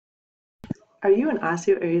Are you an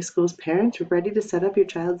Osseo Area Schools parent ready to set up your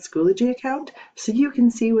child's Schoology account so you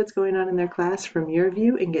can see what's going on in their class from your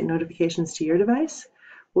view and get notifications to your device?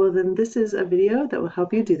 Well, then this is a video that will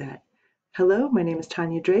help you do that. Hello, my name is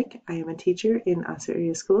Tanya Drake. I am a teacher in Osseo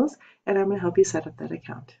Area Schools, and I'm going to help you set up that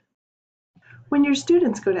account. When your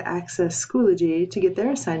students go to access Schoology to get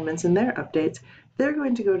their assignments and their updates, they're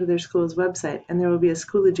going to go to their school's website and there will be a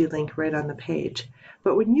Schoology link right on the page.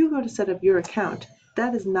 But when you go to set up your account,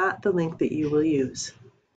 that is not the link that you will use.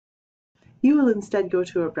 You will instead go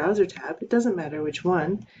to a browser tab, it doesn't matter which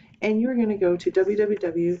one, and you're going to go to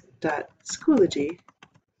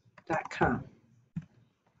www.schoology.com.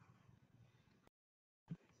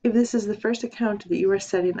 If this is the first account that you are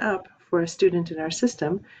setting up for a student in our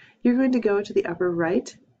system, you're going to go to the upper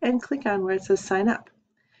right and click on where it says sign up.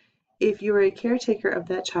 If you are a caretaker of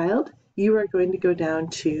that child, you are going to go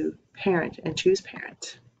down to parent and choose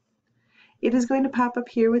parent. It is going to pop up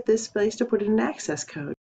here with this place to put in an access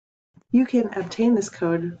code. You can obtain this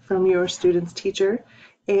code from your student's teacher,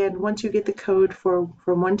 and once you get the code from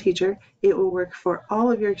one teacher, it will work for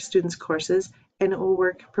all of your students' courses, and it will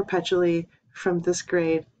work perpetually from this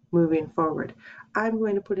grade moving forward. I'm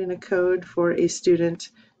going to put in a code for a student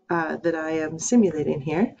that I am simulating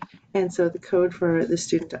here, and so the code for the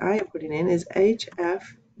student I am putting in is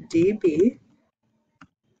HFDB.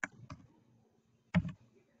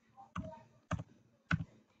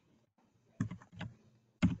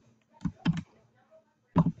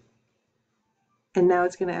 And now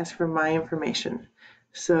it's going to ask for my information.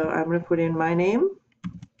 So I'm going to put in my name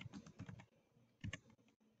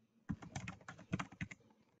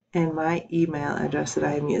and my email address that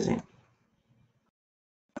I am using.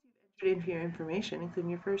 You've entered in your information, including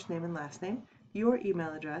your first name and last name, your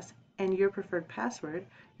email address, and your preferred password.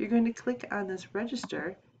 You're going to click on this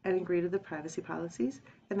register and agree to the privacy policies,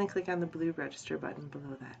 and then click on the blue register button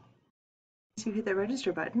below that. Once you hit that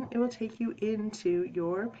register button, it will take you into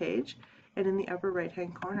your page, and in the upper right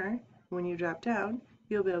hand corner, when you drop down,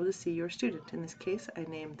 you'll be able to see your student. In this case, I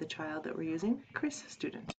named the child that we're using Chris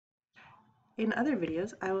student. In other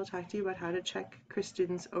videos, I will talk to you about how to check Chris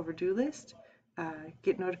students' overdue list,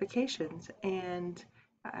 get notifications, and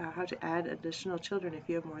how to add additional children if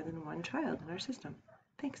you have more than one child in our system.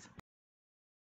 Thanks.